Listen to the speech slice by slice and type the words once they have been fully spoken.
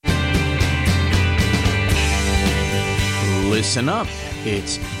Listen up.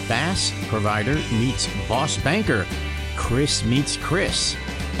 It's BaaS Provider meets Boss Banker. Chris meets Chris.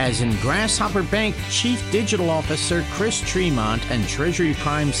 As in Grasshopper Bank Chief Digital Officer Chris Tremont and Treasury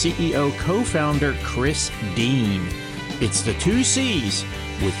Prime CEO co-founder Chris Dean. It's the two C's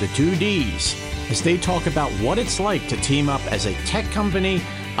with the two D's as they talk about what it's like to team up as a tech company,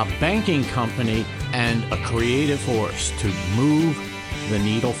 a banking company, and a creative force to move the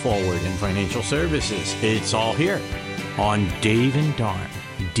needle forward in financial services. It's all here on Dave and Dom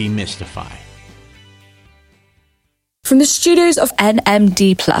Demystify. From the studios of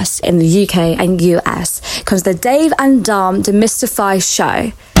NMD Plus in the UK and US comes the Dave and Dom Demystify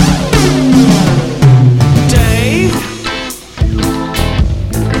show. Dave,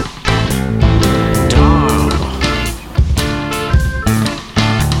 Dom,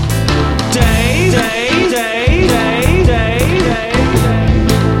 Dave, Dave, Dave, Dave, Dave,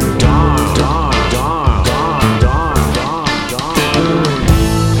 Dom, Dom, Dom, Dom, Dom, Dom.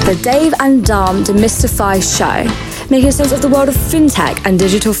 The Dave and Dom Demystify show, making sense of the world of fintech and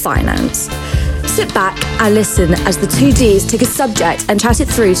digital finance. Sit back and listen as the two Ds take a subject and chat it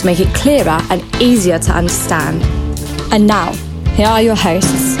through to make it clearer and easier to understand. And now, here are your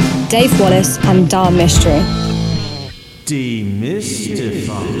hosts, Dave Wallace and Dom Mystery.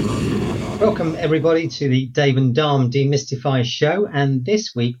 Demystify. Welcome everybody to the Dave and Dom Demystify show, and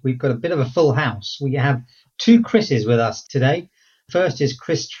this week we've got a bit of a full house. We have two Chris's with us today. First is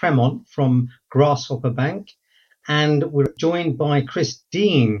Chris Tremont from Grasshopper Bank, and we're joined by Chris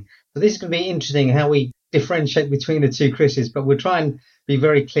Dean. So this is going to be interesting how we differentiate between the two Chris's, but we'll try and be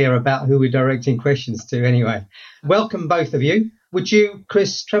very clear about who we're directing questions to anyway. Welcome, both of you. Would you,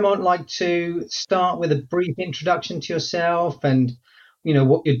 Chris Tremont, like to start with a brief introduction to yourself and, you know,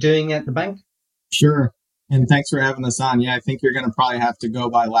 what you're doing at the bank? Sure. And thanks for having us on. Yeah, I think you're going to probably have to go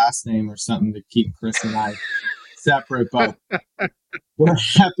by last name or something to keep Chris and I separate, but we're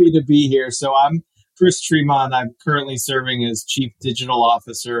happy to be here. So I'm Chris Tremont. I'm currently serving as Chief Digital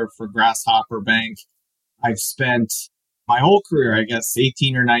Officer for Grasshopper Bank. I've spent my whole career, I guess,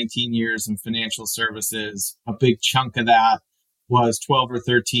 18 or 19 years in financial services. A big chunk of that was 12 or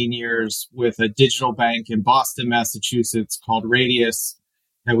 13 years with a digital bank in Boston, Massachusetts called Radius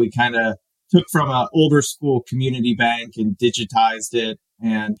that we kind of took from an older school community bank and digitized it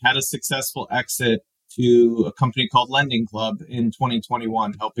and had a successful exit to a company called Lending Club in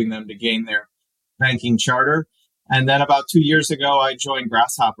 2021, helping them to gain their banking charter. And then about 2 years ago, I joined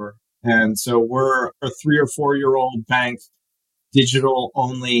Grasshopper. And so we're a 3 or 4 year old bank, digital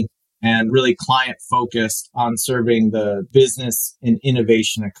only, and really client focused on serving the business and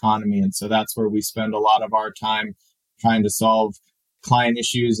innovation economy. And so that's where we spend a lot of our time trying to solve client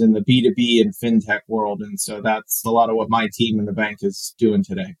issues in the B2B and fintech world. And so that's a lot of what my team in the bank is doing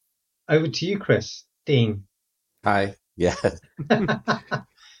today. Over to you, Chris Dean. Hi. Yeah.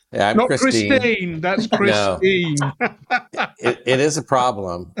 Yeah, I'm Not Christine. Christine, that's Christine. No, it is a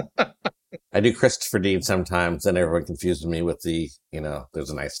problem. I do Christopher Dean sometimes, and everyone confuses me with there's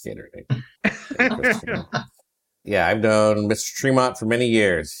an ice skater name. Yeah, I've known Mr. Tremont for many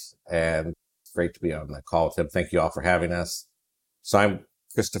years, and it's great to be on the call with him. Thank you all for having us. So I'm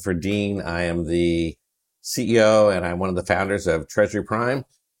Christopher Dean. I am the CEO, and I'm one of the founders of Treasury Prime.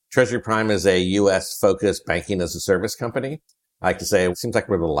 Treasury Prime is a U.S.-focused banking-as-a-service company. I like to say it seems like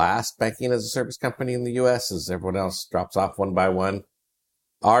we're the last banking-as-a-service company in the U.S. as everyone else drops off one by one.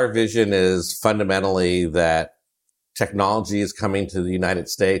 Our vision is fundamentally that technology is coming to the United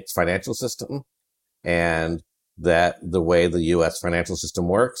States financial system, and that the way the U.S. financial system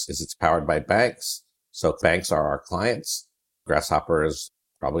works is it's powered by banks. So banks are our clients. Grasshopper is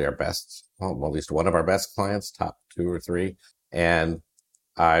probably our best, well, at least one of our best clients, top 2 or 3. And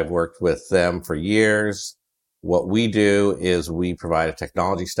I've worked with them for years. What we do is we provide a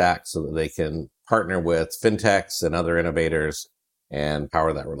technology stack so that they can partner with fintechs and other innovators and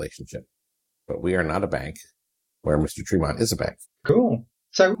power that relationship. But we are not a bank, where Mr. Tremont is a bank. Cool.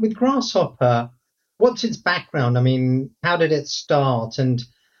 So with Grasshopper, what's its background? I mean, how did it start? And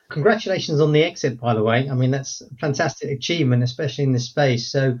congratulations on the exit, by the way. I mean, that's a fantastic achievement, especially in this space.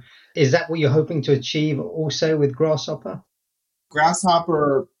 So is that what you're hoping to achieve also with Grasshopper?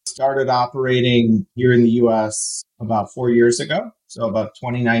 Grasshopper started operating here in the U.S. about 4 years ago, so about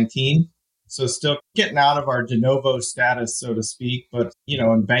 2019. So still getting out of our de novo status, so to speak, but,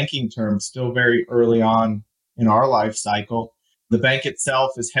 in banking terms, still very early on in our life cycle. The bank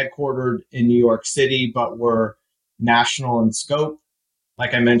itself is headquartered in New York City, but we're national in scope.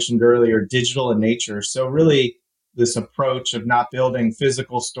 Like I mentioned earlier, digital in nature. So really this approach of not building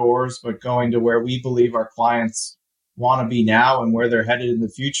physical stores, but going to where we believe our clients want to be now and where they're headed in the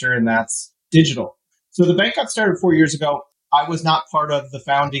future, and that's digital. So the bank got started 4 years ago. I was not part of the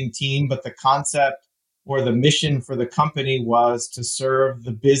founding team, but the concept or the mission for the company was to serve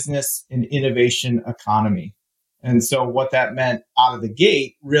the business and innovation economy. And so what that meant out of the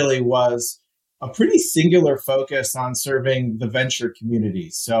gate really was a pretty singular focus on serving the venture community.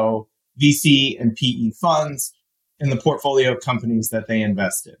 So VC and PE funds and the portfolio companies that they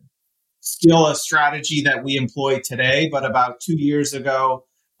invest in. Still a strategy that we employ today, but about 2 years ago,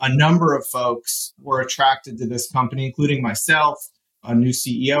 a number of folks were attracted to this company, including myself. A new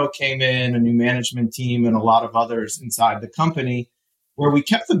CEO came in, a new management team, and a lot of others inside the company, where we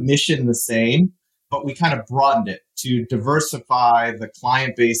kept the mission the same, but we kind of broadened it to diversify the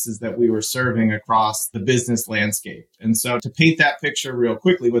client bases that we were serving across the business landscape. And so to paint that picture real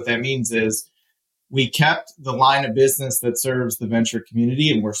quickly, what that means is we kept the line of business that serves the venture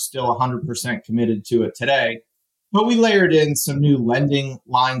community, and we're still 100% committed to it today. But we layered in some new lending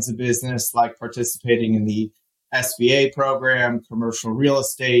lines of business, like participating in the SBA program, commercial real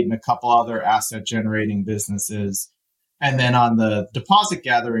estate, and a couple other asset generating businesses. And then on the deposit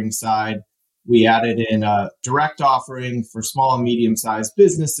gathering side, we added in a direct offering for small and medium-sized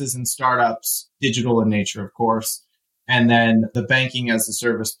businesses and startups, digital in nature, of course. And then the banking as a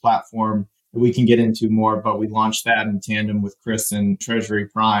service platform that we can get into more, but we launched that in tandem with Chris and Treasury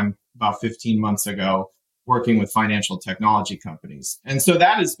Prime about 15 months ago, working with financial technology companies. And so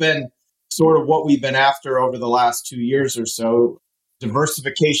that has been sort of what we've been after over the last 2 years or so,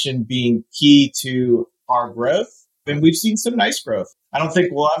 diversification being key to our growth. And we've seen some nice growth. I don't think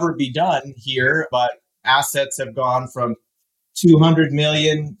we'll ever be done here, but assets have gone from 200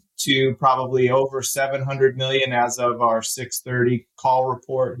 million to probably over 700 million as of our 6:30 call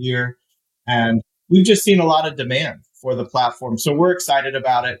report here. And we've just seen a lot of demand for the platform. So we're excited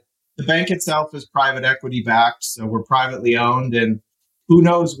about it. The bank itself is private equity backed, so we're privately owned, and who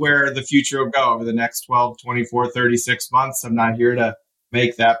knows where the future will go over the next 12, 24, 36 months. I'm not here to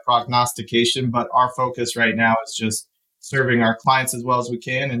make that prognostication, but our focus right now is just serving our clients as well as we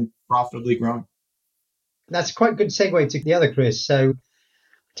can and profitably growing. That's quite a good segue to the other Chris. So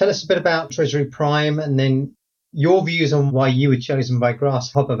tell us a bit about Treasury Prime and then your views on why you were chosen by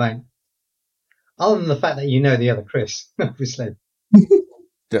Grasshopper Bank. Other than the fact that you know the other Chris, obviously.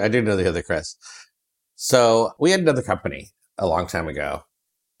 I do know the other Chris. So we had another company a long time ago,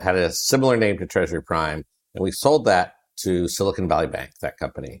 had a similar name to Treasury Prime, and we sold that to Silicon Valley Bank, that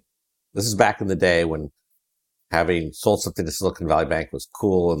company. This is back in the day when having sold something to Silicon Valley Bank was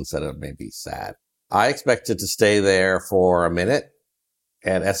cool instead of maybe sad. I expected to stay there for a minute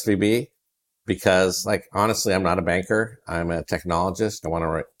at SVB because, honestly, I'm not a banker. I'm a technologist. I want to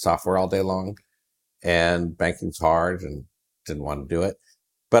write software all day long, and banking's hard and didn't want to do it.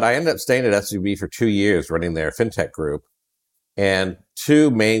 But I ended up staying at SVB for 2 years running their fintech group. And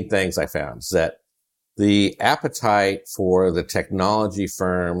two main things I found is that the appetite for the technology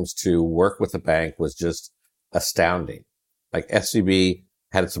firms to work with the bank was just astounding. SVB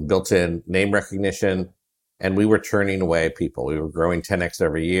had some built-in name recognition, and we were turning away people. We were growing 10x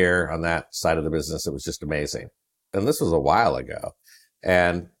every year on that side of the business. It was just amazing. And this was a while ago.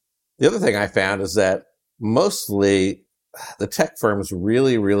 And the other thing I found is that mostly the tech firms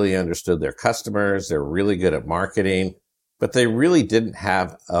really, really understood their customers. They're really good at marketing, but they really didn't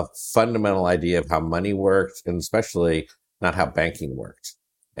have a fundamental idea of how money worked, and especially not how banking worked,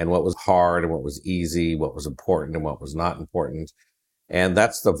 and what was hard and what was easy, what was important and what was not important. And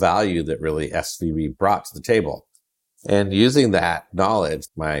that's the value that really SVB brought to the table. And using that knowledge,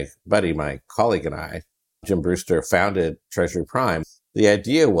 my buddy, my colleague and I, Jim Brewster, founded Treasury Prime. The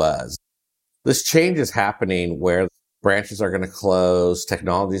idea was this change is happening where branches are going to close.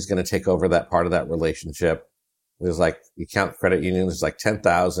 Technology is going to take over that part of that relationship. There's you count credit unions, there's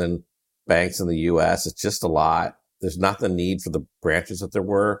 10,000 banks in the US. It's just a lot. There's not the need for the branches that there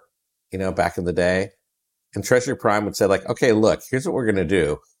were, back in the day. And Treasury Prime would say okay, look, here's what we're going to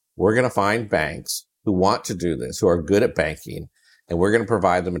do. We're going to find banks who want to do this, who are good at banking, and we're going to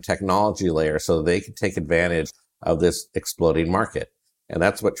provide them a technology layer so that they can take advantage of this exploding market. And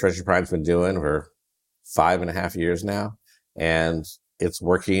that's what Treasury Prime's been doing for 5.5 years now. And it's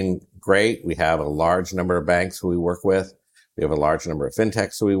working great. We have a large number of banks who we work with. We have a large number of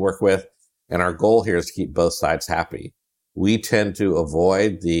fintechs who we work with. And our goal here is to keep both sides happy. We tend to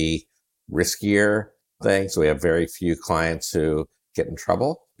avoid the riskier things. So we have very few clients who get in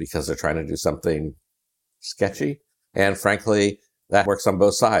trouble because they're trying to do something sketchy. And frankly, that works on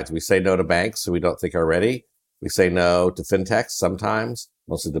both sides. We say no to banks who we don't think are ready. We say no to fintechs sometimes.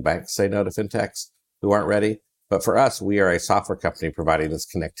 Mostly the banks say no to fintechs who aren't ready. But for us, we are a software company providing this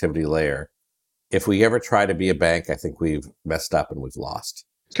connectivity layer. If we ever try to be a bank, I think we've messed up and we've lost.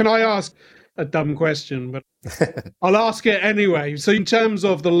 Can I ask, a dumb question, but I'll ask it anyway. So in terms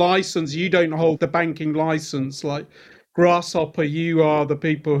of the license, you don't hold the banking license like Grasshopper. You are the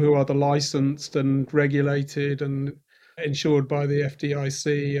people who are the licensed and regulated and insured by the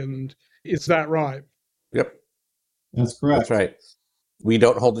FDIC. And is that right? Yep, That's correct. that's right. We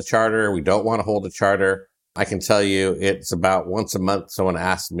don't hold a charter. We don't want to hold a charter. I can tell you it's about once a month someone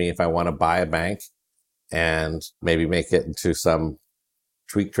asks me if I want to buy a bank and maybe make it into some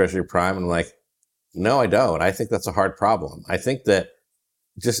tweak Treasury Prime. And I'm like, no, I don't. I think that's a hard problem. I think that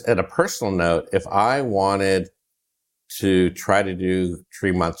just at a personal note, if I wanted to try to do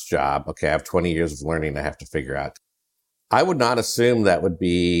Tremont's job, okay, I have 20 years of learning I have to figure out. I would not assume that would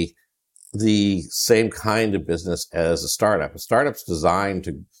be the same kind of business as a startup. A startup's designed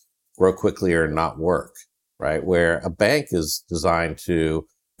to grow quickly or not work, right? Where a bank is designed to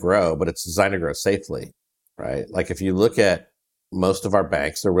grow, but it's designed to grow safely, right? Like if you look at most of our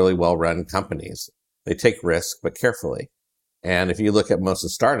banks, they're really well-run companies. They take risk, but carefully. And if you look at most of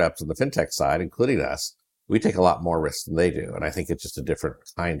the startups on the fintech side, including us, we take a lot more risk than they do. And I think it's just a different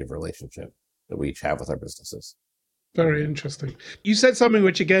kind of relationship that we each have with our businesses. Very interesting. You said something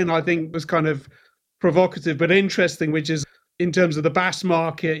which, again, I think was kind of provocative but interesting, which is in terms of the BaaS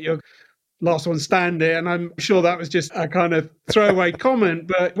market, you're last one standing. And I'm sure that was just a kind of throwaway comment.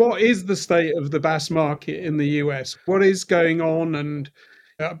 But what is the state of the BaaS market in the US? What is going on? And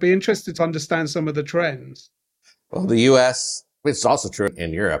I'd be interested to understand some of the trends. Well, the US, it's also true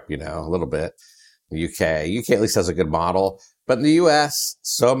in Europe, a little bit. The UK at least has a good model. But in the US,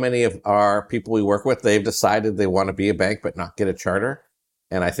 so many of our people we work with, they've decided they want to be a bank but not get a charter.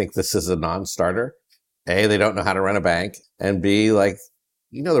 And I think this is a non-starter. A, they don't know how to run a bank. And B, the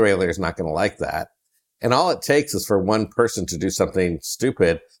regulator's not going to like that. And all it takes is for one person to do something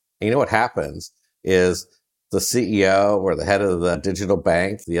stupid. And you know what happens is the CEO or the head of the digital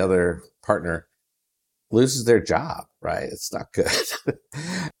bank, the other partner, loses their job, right? It's not good.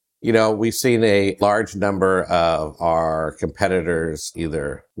 We've seen a large number of our competitors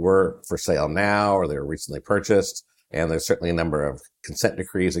either were for sale now or they were recently purchased. And there's certainly a number of consent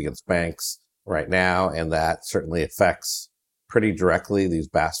decrees against banks right now. And that certainly affects pretty directly these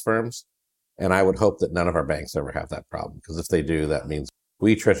BaaS firms. And I would hope that none of our banks ever have that problem, because if they do, that means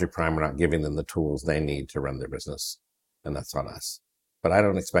we, Treasury Prime, are not giving them the tools they need to run their business. And that's on us. But I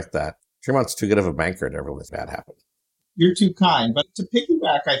don't expect that. Tremont's too good of a banker to ever let that happen. You're too kind. But to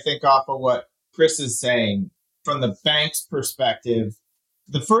piggyback, I think, off of what Chris is saying, from the bank's perspective,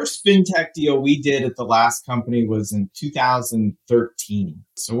 the first fintech deal we did at the last company was in 2013.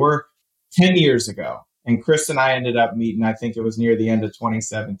 So we're 10 years ago. And Chris and I ended up meeting, I think it was near the end of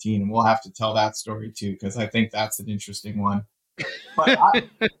 2017. And we'll have to tell that story too, because I think that's an interesting one. But I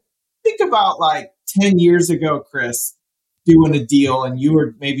think about 10 years ago, Chris, doing a deal, and you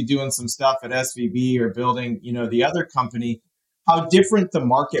were maybe doing some stuff at SVB or building, the other company, how different the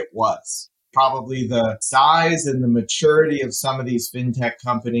market was. Probably the size and the maturity of some of these fintech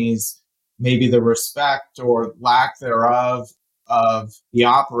companies, maybe the respect or lack thereof of the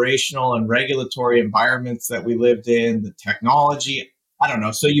operational and regulatory environments that we lived in, the technology. I don't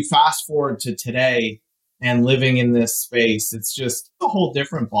know. So you fast forward to today and living in this space, it's just a whole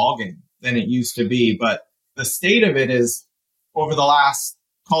different ballgame than it used to be. But the state of it is, over the last,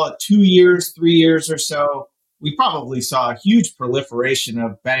 call it 2 years, 3 years or so, we probably saw a huge proliferation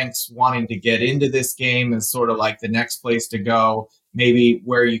of banks wanting to get into this game as sort of like the next place to go, maybe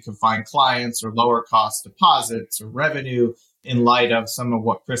where you can find clients or lower cost deposits or revenue in light of some of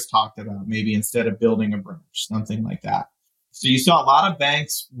what Chris talked about, maybe instead of building a branch, something like that. So you saw a lot of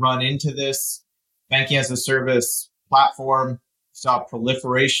banks run into this banking as a service platform. You saw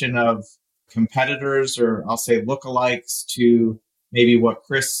proliferation of competitors, or I'll say lookalikes to maybe what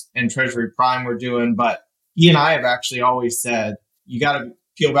Chris and Treasury Prime were doing. But he and I have actually always said, you got to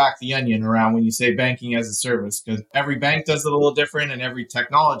peel back the onion around when you say banking as a service, because every bank does it a little different and every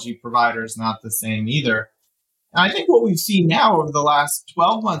technology provider is not the same either. And I think what we've seen now over the last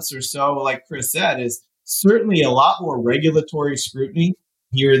 12 months or so, like Chris said, is certainly a lot more regulatory scrutiny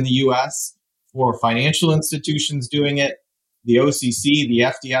here in the US for financial institutions doing it. The OCC, the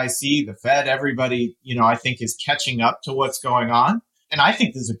FDIC, the Fed, everybody, I think is catching up to what's going on. And I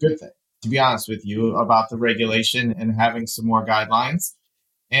think this is a good thing, to be honest with you, about the regulation and having some more guidelines.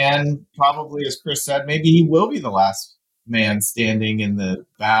 And probably, as Chris said, maybe he will be the last man standing in the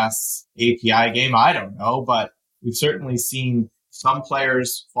BaaS API game. I don't know, but we've certainly seen some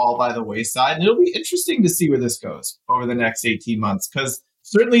players fall by the wayside. And it'll be interesting to see where this goes over the next 18 months, because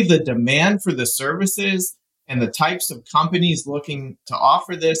certainly the demand for the services and the types of companies looking to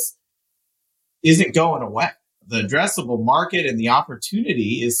offer this isn't going away. the addressable market and the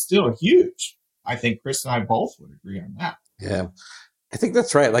opportunity is still huge. I think Chris and I both would agree on that. Yeah, I think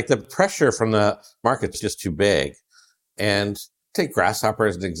that's right. Like the pressure from the market's just too big. And take Grasshopper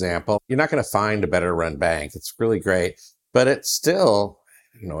as an example. You're not going to find a better run bank. It's really great, but it's still,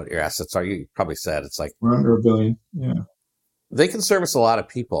 you know what your assets are. You probably said it's like we're under $1 billion. Yeah. They can service a lot of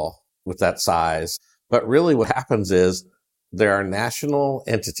people with that size. But really what happens is there are national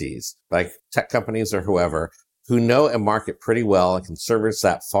entities like tech companies or whoever who know a market pretty well and can service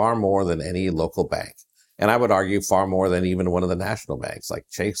that far more than any local bank. And I would argue far more than even one of the national banks like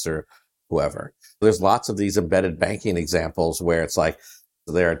Chase or whoever. There's lots of these embedded banking examples where it's like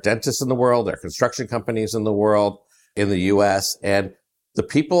there are dentists in the world, there are construction companies in the world, in the US, and the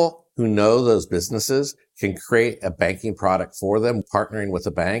people who know those businesses can create a banking product for them, partnering with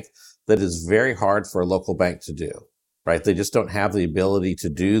a bank that is very hard for a local bank to do, right? They just don't have the ability to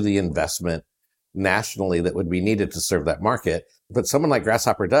do the investment nationally that would be needed to serve that market. But someone like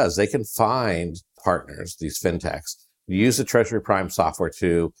Grasshopper does. They can find partners, these fintechs, use the Treasury Prime software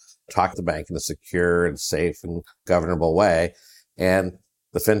to talk to the bank in a secure and safe and governable way. And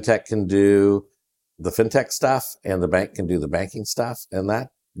the fintech can do the fintech stuff and the bank can do the banking stuff. And that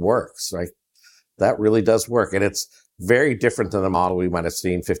works, right? That really does work. And it's very different than the model we might have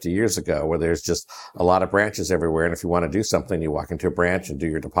seen 50 years ago, where there's just a lot of branches everywhere. And if you want to do something, you walk into a branch and do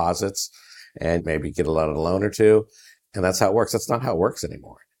your deposits and maybe get a loan or two. And that's how it works. That's not how it works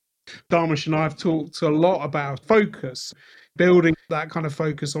anymore. Dharmesh and I have talked a lot about focus, building that kind of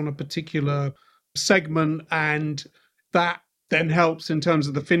focus on a particular segment, and that then helps in terms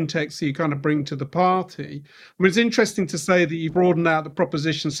of the fintechs that you kind of bring to the party. I mean, it's interesting to say that you've broadened out the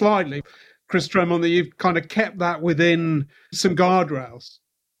proposition slightly, Chris Tremont, that you've kind of kept that within some guardrails.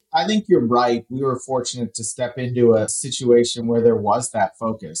 I think you're right. We were fortunate to step into a situation where there was that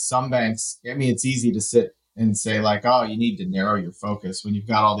focus. Some banks, I mean, it's easy to sit and say like, oh, you need to narrow your focus when you've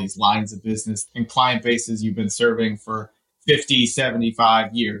got all these lines of business and client bases you've been serving for 50,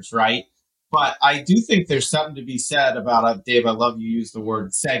 75 years, right? But I do think there's something to be said about, Dave, I love you use the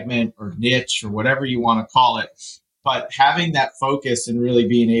word segment or niche or whatever you want to call it. But having that focus and really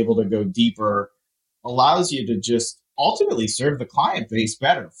being able to go deeper allows you to just ultimately serve the client base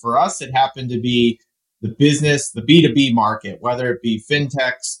better. For us, it happened to be the business, the B2B market, whether it be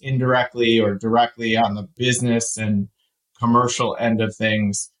fintechs indirectly or directly on the business and commercial end of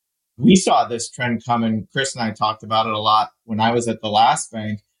things. We saw this trend coming. Chris and I talked about it a lot when I was at the last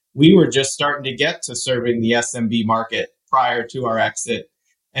bank. We were just starting to get to serving the SMB market prior to our exit.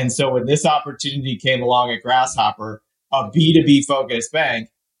 And so when this opportunity came along at Grasshopper, a B2B focused bank,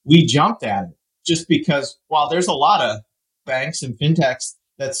 we jumped at it just because while there's a lot of banks and fintechs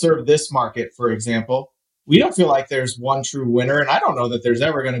that serve this market, for example, we don't feel like there's one true winner. And I don't know that there's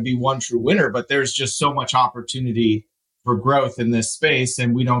ever going to be one true winner, but there's just so much opportunity for growth in this space.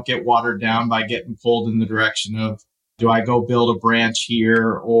 And we don't get watered down by getting pulled in the direction of, do I go build a branch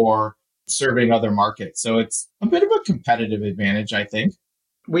here or serving other markets? So it's a bit of a competitive advantage, I think.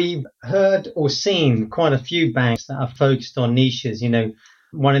 We've heard or seen quite a few banks that are focused on niches. You know,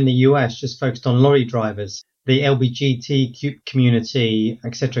 one in the US just focused on lorry drivers, the LBGT community,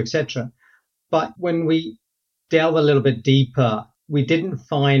 et cetera, But when we delve a little bit deeper, we didn't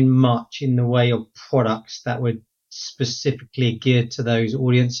find much in the way of products that were specifically geared to those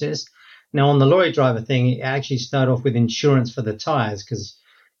audiences. Now, on the lorry driver thing, it actually started off with insurance for the tires because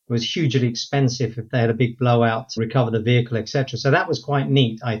it was hugely expensive if they had a big blowout to recover the vehicle, etc. So that was quite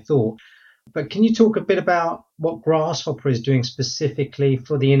neat, I thought. But can you talk a bit about what Grasshopper is doing specifically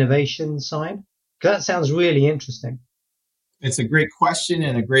for the innovation side? Because that sounds really interesting. It's a great question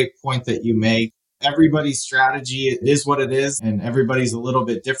and a great point that you make. Everybody's strategy is what it is, and everybody's a little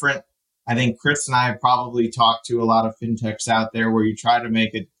bit different. I think Chris and I have probably talked to a lot of fintechs out there where you try to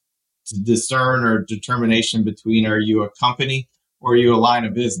make it to discern or determination between, are you a company or are you a line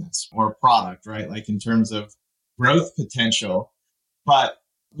of business or a product, right? Like in terms of growth potential. But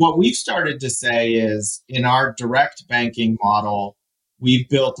what we've started to say is in our direct banking model, we've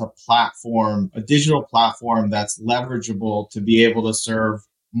built a platform, a digital platform that's leverageable to be able to serve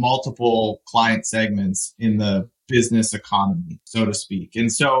multiple client segments in the business economy, so to speak.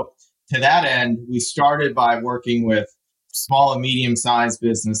 And so to that end, we started by working with small and medium-sized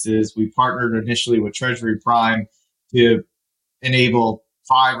businesses. We partnered initially with Treasury Prime to enable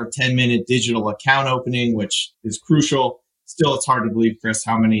 5 or 10 minute digital account opening, which is crucial. Still, it's hard to believe, Chris,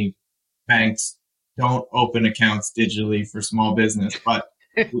 how many banks don't open accounts digitally for small business, but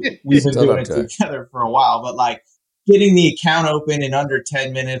we've been doing it together for a while. But like getting the account open in under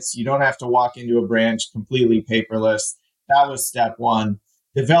 10 minutes, you don't have to walk into a branch completely paperless. That was step one.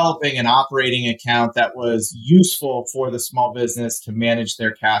 developing an operating account that was useful for the small business to manage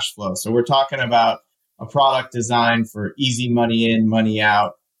their cash flow. So we're talking about a product designed for easy money in, money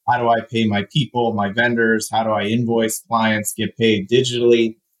out. How do I pay my people, my vendors? How do I invoice clients, get paid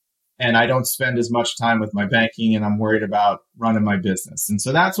digitally? And I don't spend as much time with my banking, and I'm worried about running my business. And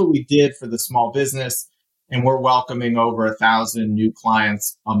so that's what we did for the small business. And we're welcoming over 1,000 new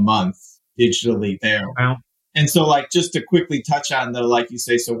clients a month digitally there. Wow. And so, like, just to quickly touch on the, like you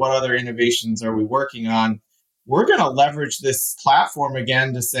say, so what other innovations are we working on? We're going to leverage this platform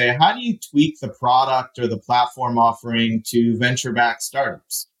again to say, how do you tweak the product or the platform offering to venture-backed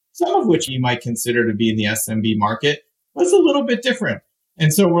startups? Some of which you might consider to be in the SMB market, but it's a little bit different.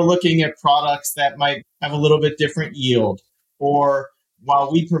 And so we're looking at products that might have a little bit different yield. Or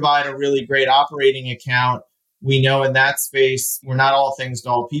while we provide a really great operating account, we know in that space, we're not all things to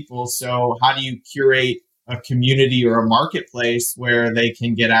all people. So how do you curate a community or a marketplace where they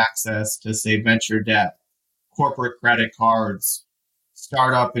can get access to, say, venture debt, corporate credit cards,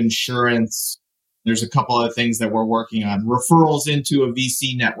 startup insurance? There's a couple other things that we're working on. Referrals into a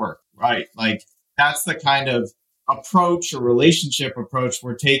VC network, right? Like, that's the kind of approach or relationship approach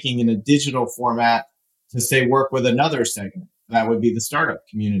we're taking in a digital format to, say, work with another segment. That would be the startup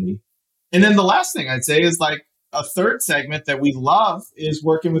community. And then the last thing I'd say is, like, a third segment that we love is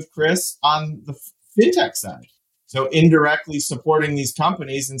working with Chris on the fintech side. So indirectly supporting these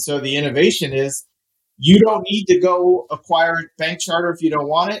companies. And so the innovation is, you don't need to go acquire a bank charter if you don't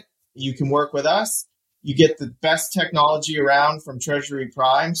want it. You can work with us. You get the best technology around from Treasury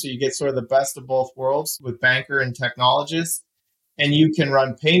Prime. So you get sort of the best of both worlds with banker and technologist. And you can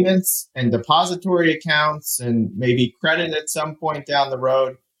run payments and depository accounts and maybe credit at some point down the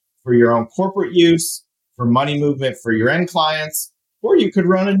road for your own corporate use, for money movement for your end clients. Or you could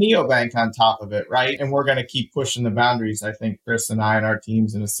run a neobank on top of it, right? And we're going to keep pushing the boundaries, I think, Chris and I and our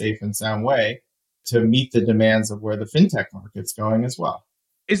teams, in a safe and sound way to meet the demands of where the fintech market's going as well.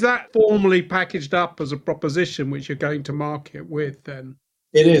 Is that formally packaged up as a proposition which you're going to market with then?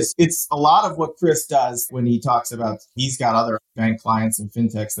 It is. It's a lot of what Chris does when he talks about he's got other bank clients and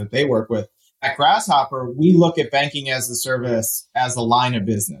fintechs that they work with. At Grasshopper, we look at banking as a service as a line of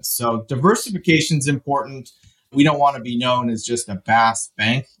business. So diversification is important. We don't want to be known as just a BaaS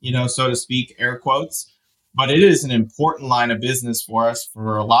bank, so to speak, air quotes. But it is an important line of business for us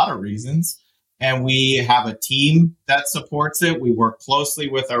for a lot of reasons. And we have a team that supports it. We work closely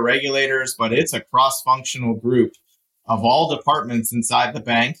with our regulators, but it's a cross-functional group of all departments inside the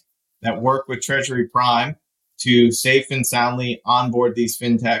bank that work with Treasury Prime to safe and soundly onboard these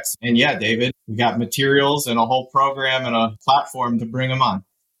fintechs. And yeah, David, we got materials and a whole program and a platform to bring them on.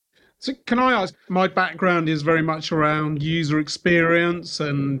 So can I ask, my background is very much around user experience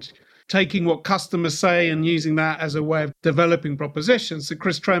and taking what customers say and using that as a way of developing propositions. So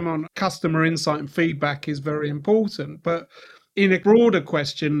Chris Tremont, customer insight and feedback is very important. But in a broader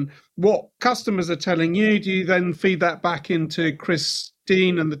question, what customers are telling you, do you then feed that back into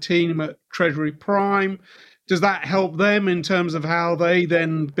Christine and the team at Treasury Prime? Does that help them in terms of how they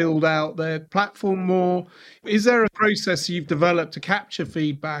then build out their platform more? Is there a process you've developed to capture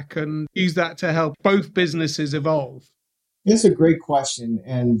feedback and use that to help both businesses evolve? It's a great question.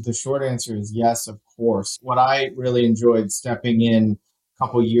 And the short answer is yes, of course. What I really enjoyed stepping in a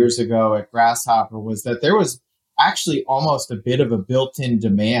couple of years ago at Grasshopper was that there was actually almost a bit of a built-in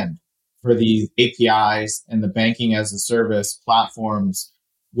demand for these APIs and the banking as a service platforms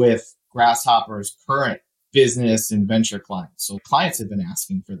with Grasshopper's current business and venture clients. So clients have been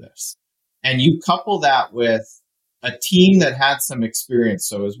asking for this. And you couple that with a team that had some experience.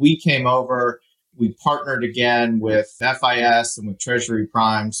 So as we came over, we partnered again with FIS and with Treasury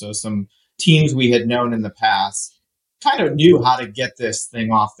Prime. So some teams we had known in the past kind of knew how to get this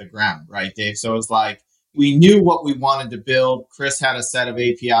thing off the ground, right, Dave? So it was like, we knew what we wanted to build. Chris had a set of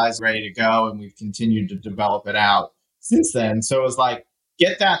APIs ready to go, and we've continued to develop it out since then. So it was like,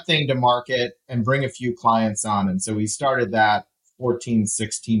 get that thing to market and bring a few clients on. And so we started that 14,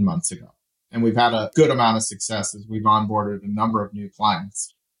 16 months ago. And we've had a good amount of success as we've onboarded a number of new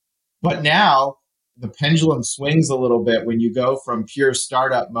clients. But now the pendulum swings a little bit when you go from pure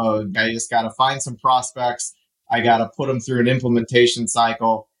startup mode. I just got to find some prospects. I got to put them through an implementation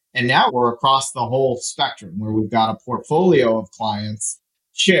cycle. And now we're across the whole spectrum where we've got a portfolio of clients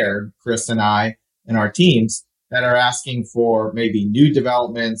shared, Chris and I and our teams, that are asking for maybe new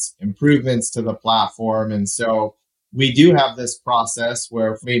developments, improvements to the platform. And so we do have this process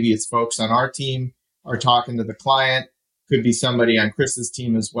where maybe it's folks on our team are talking to the client, could be somebody on Chris's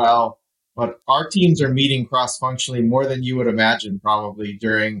team as well. But our teams are meeting cross-functionally more than you would imagine probably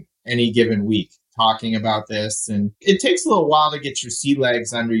during any given week, talking about this. And it takes a little while to get your sea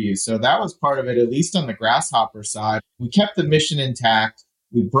legs under you. So that was part of it, at least on the Grasshopper side. We kept the mission intact.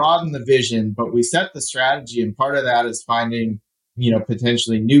 We broadened the vision, but we set the strategy. And part of that is finding,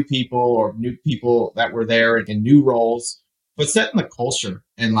 potentially new people that were there in new roles, but setting the culture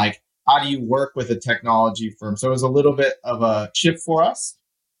and how do you work with a technology firm? So it was a little bit of a shift for us.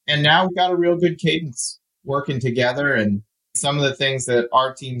 And now we've got a real good cadence working together. And some of the things that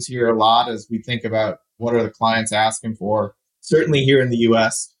our teams hear a lot as we think about what are the clients asking for, certainly here in the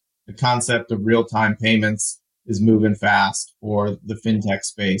US, the concept of real-time payments is moving fast for the fintech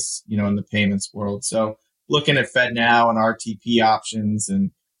space, in the payments world. So looking at FedNow and RTP options,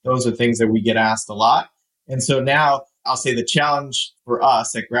 and those are things that we get asked a lot. And so now I'll say the challenge for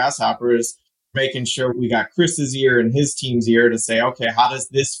us at Grasshopper is making sure we got Chris's ear and his team's ear to say, okay, how does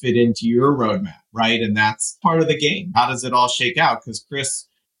this fit into your roadmap, right? And that's part of the game. How does it all shake out? Because Chris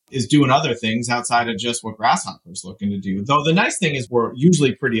is doing other things outside of just what Grasshopper is looking to do. Though the nice thing is we're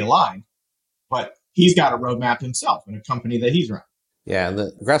usually pretty aligned, but he's got a roadmap himself in a company that he's running. Yeah, and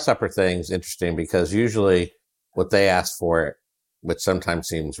the Grasshopper thing is interesting because usually what they ask for, which sometimes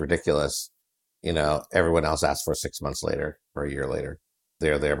seems ridiculous, everyone else asks for 6 months later or a year later.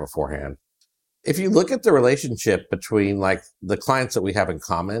 They're there beforehand. If you look at the relationship between the clients that we have in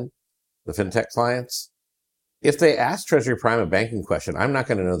common, the fintech clients, if they ask Treasury Prime a banking question, I'm not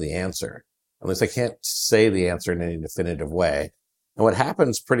going to know the answer unless I can't say the answer in any definitive way. And what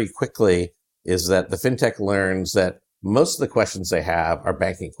happens pretty quickly is that the fintech learns that most of the questions they have are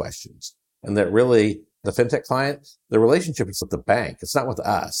banking questions, and that really the fintech client, the relationship is with the bank. It's not with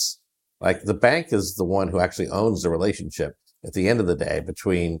us. The bank is the one who actually owns the relationship at the end of the day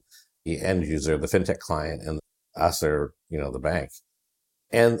between the end user, the fintech client, and us or, the bank.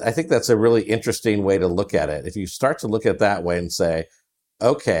 And I think that's a really interesting way to look at it. If you start to look at it that way and say,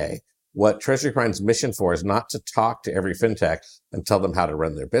 okay, what Treasury Prime's mission for is not to talk to every fintech and tell them how to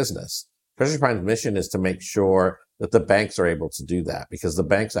run their business. Treasury Prime's mission is to make sure that the banks are able to do that, because the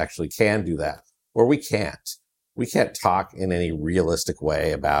banks actually can do that, or we can't. We can't talk in any realistic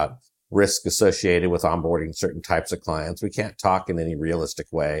way about risk associated with onboarding certain types of clients. We can't talk in any realistic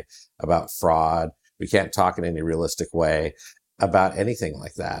way about fraud. We can't talk in any realistic way about anything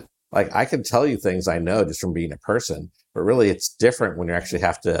like that. I can tell you things I know just from being a person, but really it's different when you actually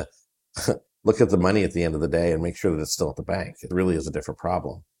have to look at the money at the end of the day and make sure that it's still at the bank. It really is a different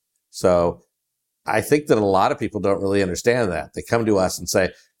problem. So I think that a lot of people don't really understand that. They come to us and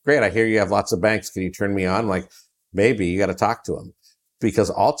say, great, I hear you have lots of banks. Can you turn me on? Maybe you got to talk to them.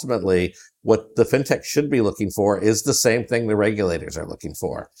 Because ultimately, what the fintech should be looking for is the same thing the regulators are looking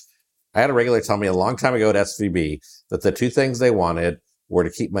for. I had a regulator tell me a long time ago at SVB that the two things they wanted were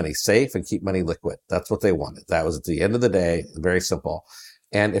to keep money safe and keep money liquid. That's what they wanted. That was at the end of the day, very simple.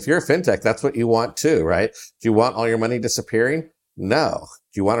 And if you're a fintech, that's what you want too, right? Do you want all your money disappearing? No.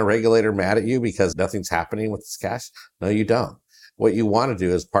 Do you want a regulator mad at you because nothing's happening with this cash? No, you don't. What you want to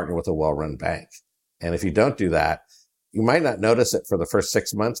do is partner with a well-run bank. And if you don't do that, you might not notice it for the first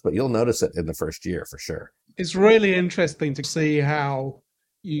 6 months, but you'll notice it in the first year for sure. It's really interesting to see how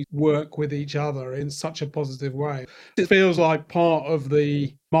you work with each other in such a positive way. It feels like part of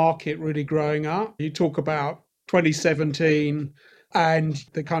the market really growing up. You talk about 2017 and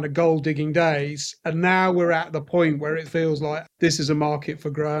the kind of gold digging days. And now we're at the point where it feels like this is a market for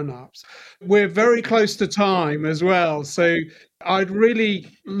grown-ups. We're very close to time as well. So I'd really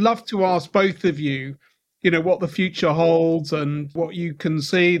love to ask both of you, what the future holds and what you can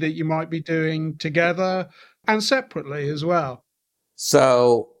see that you might be doing together and separately as well.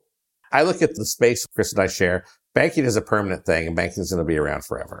 So I look at the space Chris and I share. Banking is a permanent thing, and banking is going to be around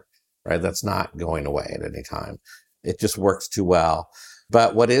forever, right? That's not going away at any time. It just works too well.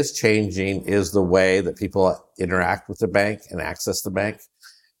 But what is changing is the way that people interact with the bank and access the bank.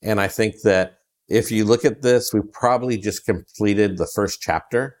 And I think that if you look at this, we probably just completed the first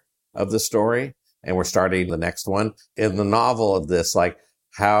chapter of the story, and we're starting the next one. In the novel of this,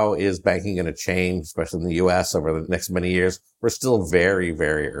 how is banking going to change, especially in the US over the next many years? We're still very,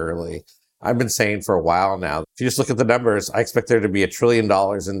 very early. I've been saying for a while now, if you just look at the numbers, I expect there to be $1 trillion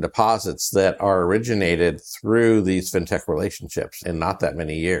in deposits that are originated through these fintech relationships in not that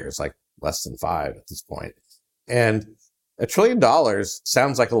many years, less than 5 at this point. And $1 trillion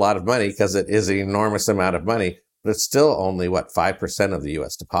sounds like a lot of money because it is an enormous amount of money, but it's still only 5% of the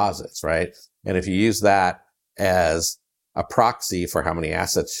US deposits, right? And if you use that as a proxy for how many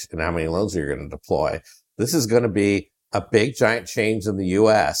assets and how many loans you're going to deploy, this is going to be a big giant change in the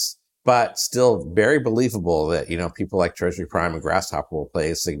US, but still very believable that, people like Treasury Prime and Grasshopper will play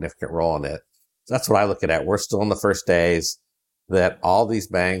a significant role in it. That's what I look at. We're still in the first days. that all these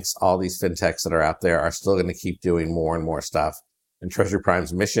banks, all these fintechs that are out there are still going to keep doing more and more stuff. And Treasury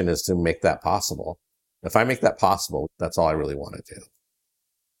Prime's mission is to make that possible. If I make that possible, that's all I really want to do.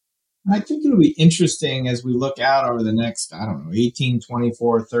 I think it'll be interesting as we look out over the next, 18,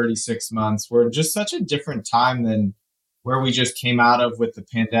 24, 36 months. We're just such a different time than where we just came out of with the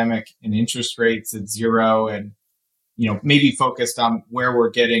pandemic and interest rates at zero and, maybe focused on where we're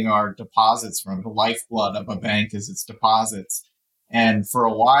getting our deposits from. The lifeblood of a bank is its deposits. And for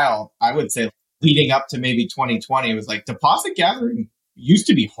a while, I would say leading up to maybe 2020, it was like deposit gathering used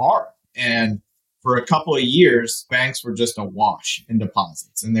to be hard. And for a couple of years, banks were just awash in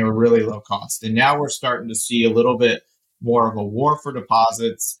deposits and they were really low cost. And now we're starting to see a little bit more of a war for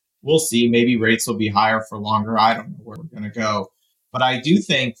deposits. We'll see. Maybe rates will be higher for longer. I don't know where we're going to go. But I do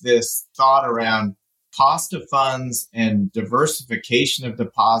think this thought around cost of funds and diversification of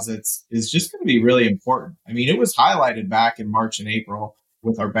deposits is just going to be really important. I mean, it was highlighted back in March and April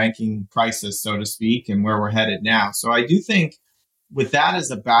with our banking crisis, so to speak, and where we're headed now. So I do think with that as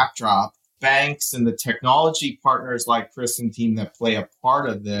a backdrop, banks and the technology partners like Chris and team that play a part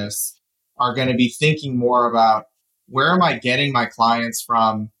of this are going to be thinking more about where am I getting my clients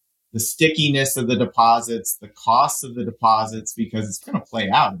from, the stickiness of the deposits, the costs of the deposits, because it's going to play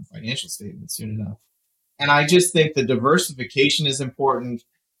out in financial statements soon enough. And I just think the diversification is important.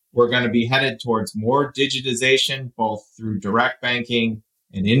 We're going to be headed towards more digitization, both through direct banking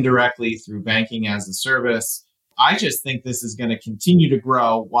and indirectly through banking as a service. I just think this is going to continue to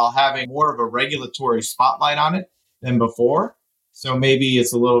grow while having more of a regulatory spotlight on it than before. So maybe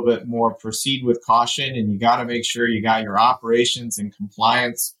it's a little bit more proceed with caution, and you got to make sure you got your operations and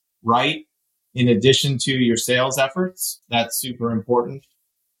compliance right in addition to your sales efforts. That's super important.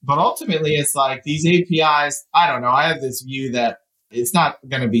 But ultimately, it's like these APIs, I don't know, I have this view that it's not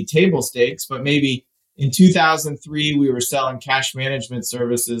going to be table stakes, but maybe in 2003, we were selling cash management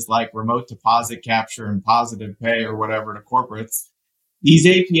services like remote deposit capture and positive pay or whatever to corporates. These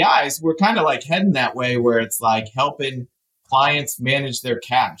APIs, we're kind of like heading that way where it's like helping clients manage their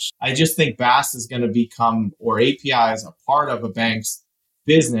cash. I just think BaaS is going to become, or API is a part of a bank's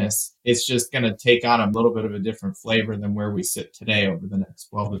business. It's just going to take on a little bit of a different flavor than where we sit today over the next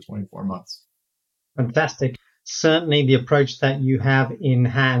 12 to 24 months. Fantastic. Certainly the approach that you have in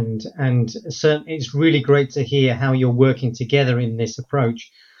hand, and certainly it's really great to hear how you're working together in this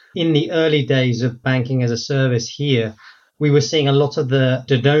approach. In the early days of banking as a service here, we were seeing a lot of the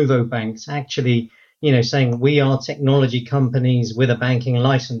de novo banks actually, saying we are technology companies with a banking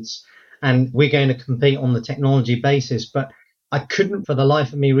license and we're going to compete on the technology basis. But I couldn't for the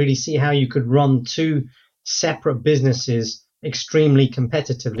life of me really see how you could run two separate businesses extremely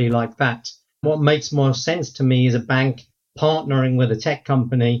competitively like that. What makes more sense to me is a bank partnering with a tech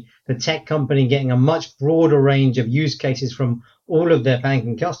company, the tech company getting a much broader range of use cases from all of their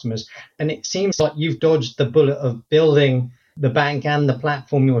banking customers. And it seems like you've dodged the bullet of building the bank and the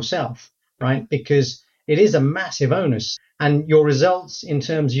platform yourself, right? Because it is a massive onus. And your results in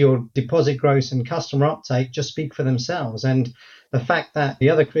terms of your deposit growth and customer uptake just speak for themselves. And the fact that the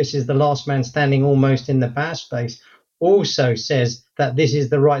other Chris is the last man standing almost in the BaaS space also says that this is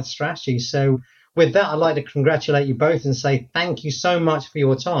the right strategy. So with that, I'd like to congratulate you both and say thank you so much for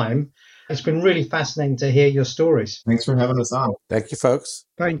your time. It's been really fascinating to hear your stories. Thanks for having us on. Thank you, folks.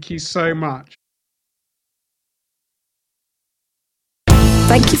 Thank you so much.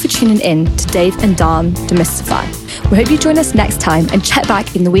 Thank you for tuning in to Dave and Dom Demystify. We hope you join us next time and check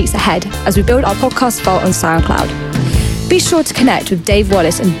back in the weeks ahead as we build our podcast vault on SoundCloud. Be sure to connect with Dave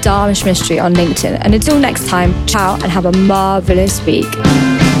Wallace and Darmish Mystery on LinkedIn. And until next time, ciao and have a marvelous week.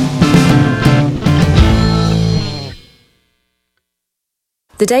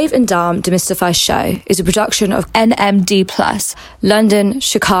 The Dave and Dom Demystify Show is a production of NMD+, London,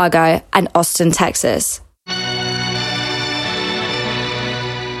 Chicago, and Austin, Texas.